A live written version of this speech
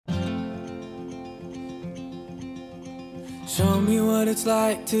Show me what it's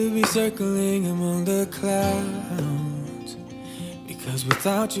like to be circling among the clouds. Because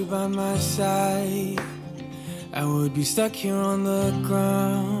without you by my side, I would be stuck here on the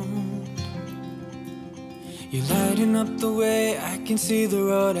ground. You're lighting up the way, I can see the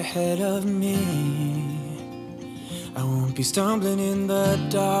road ahead of me. I won't be stumbling in the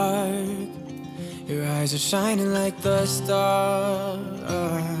dark. Your eyes are shining like the stars.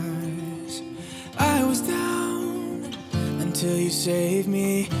 I was down until you saved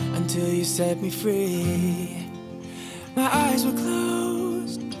me, until you set me free. My eyes were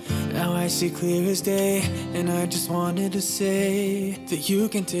closed, now I see clear as day. And I just wanted to say that you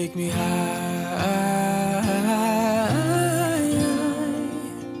can take me high.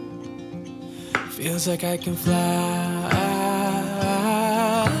 Feels like I can fly.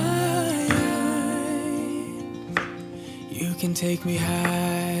 You can take me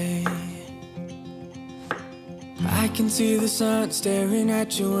high. I can see the sun staring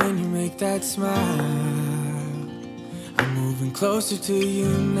at you when you make that smile. I'm moving closer to you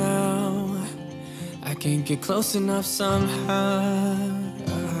now. I can't get close enough somehow.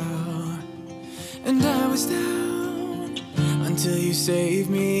 And I was down until you saved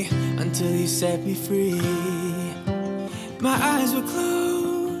me, until you set me free. My eyes were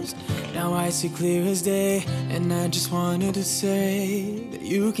closed, now I see clear as day. And I just wanted to say that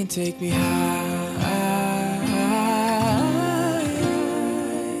you can take me high.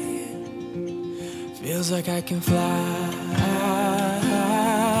 Feels like I can fly.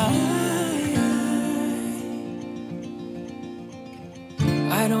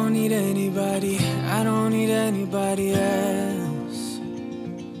 I don't need anybody, I don't need anybody else.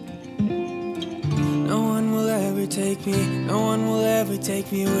 No one will ever take me, no one will ever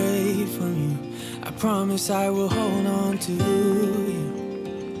take me away from you. I promise I will hold on to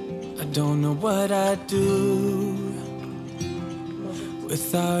you. I don't know what I'd do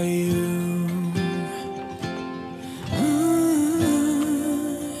without you.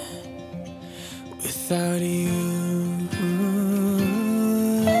 Without you.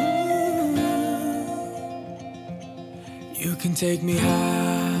 You can take me high.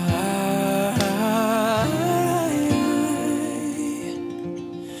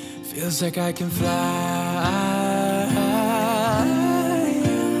 Feels like I can fly.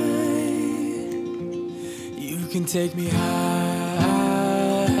 You can take me high.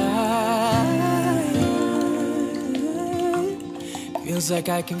 Feels like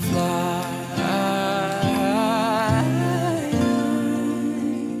I can fly.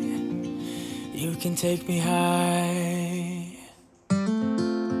 You can take me high.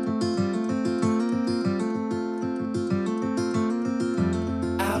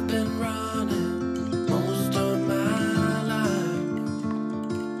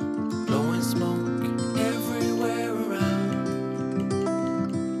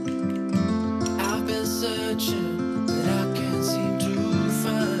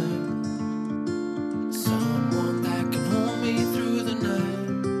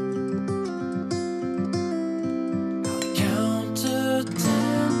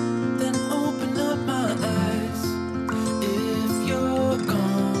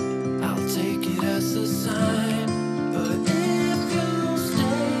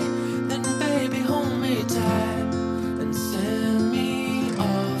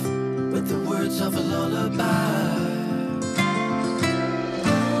 Of a lullaby.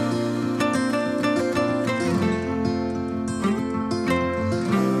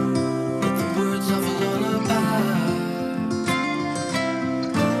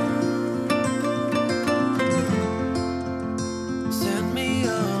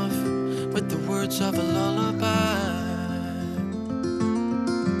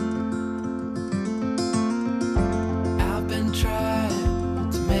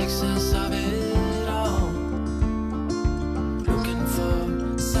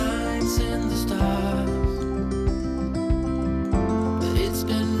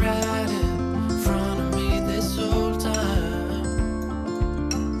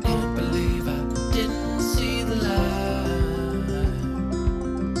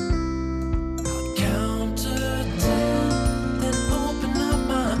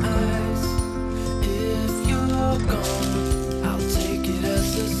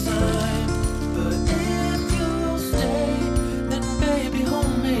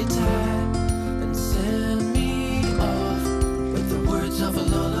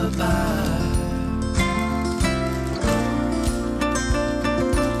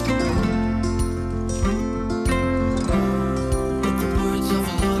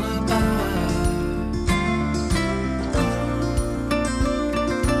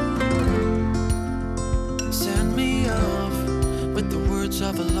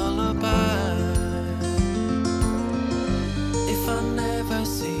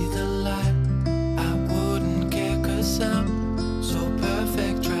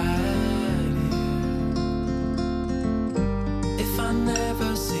 I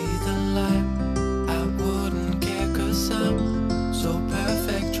never see the light, I wouldn't care 'cause I'm so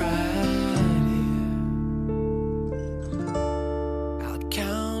perfect right here. I'll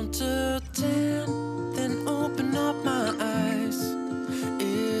count to 10, then open up my eyes.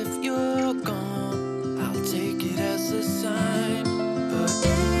 If you're gone, I'll take it as a sign. But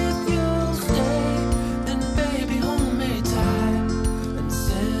if you'll stay, then baby hold me tight and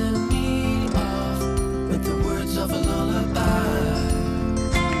send me off with the words of a lullaby.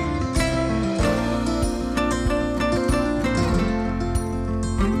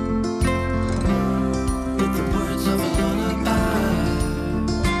 With the words of a lullaby.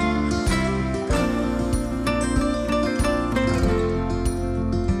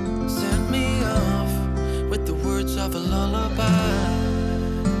 Send me off with the words of a lullaby.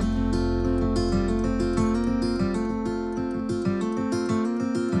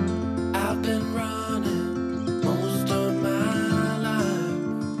 I've been running most of my life,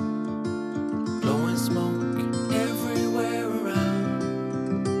 blowing smoke everywhere around.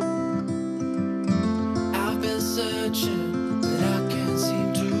 I've been searching, but I can't seem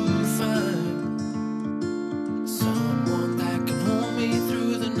to find someone that can hold me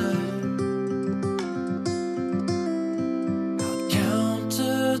through the night. I'll count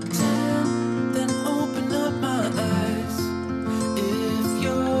to 10, then open up my eyes. If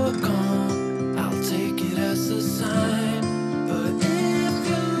you're gone, I'll take it as a sign. But if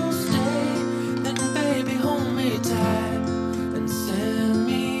you'll stay, then baby hold me tight and send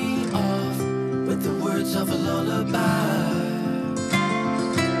me off with the words of a lullaby.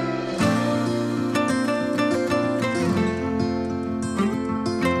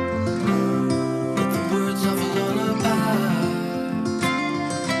 With the words of a lullaby.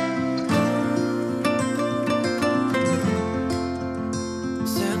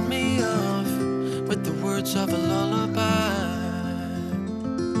 Send me off with the words of a lullaby.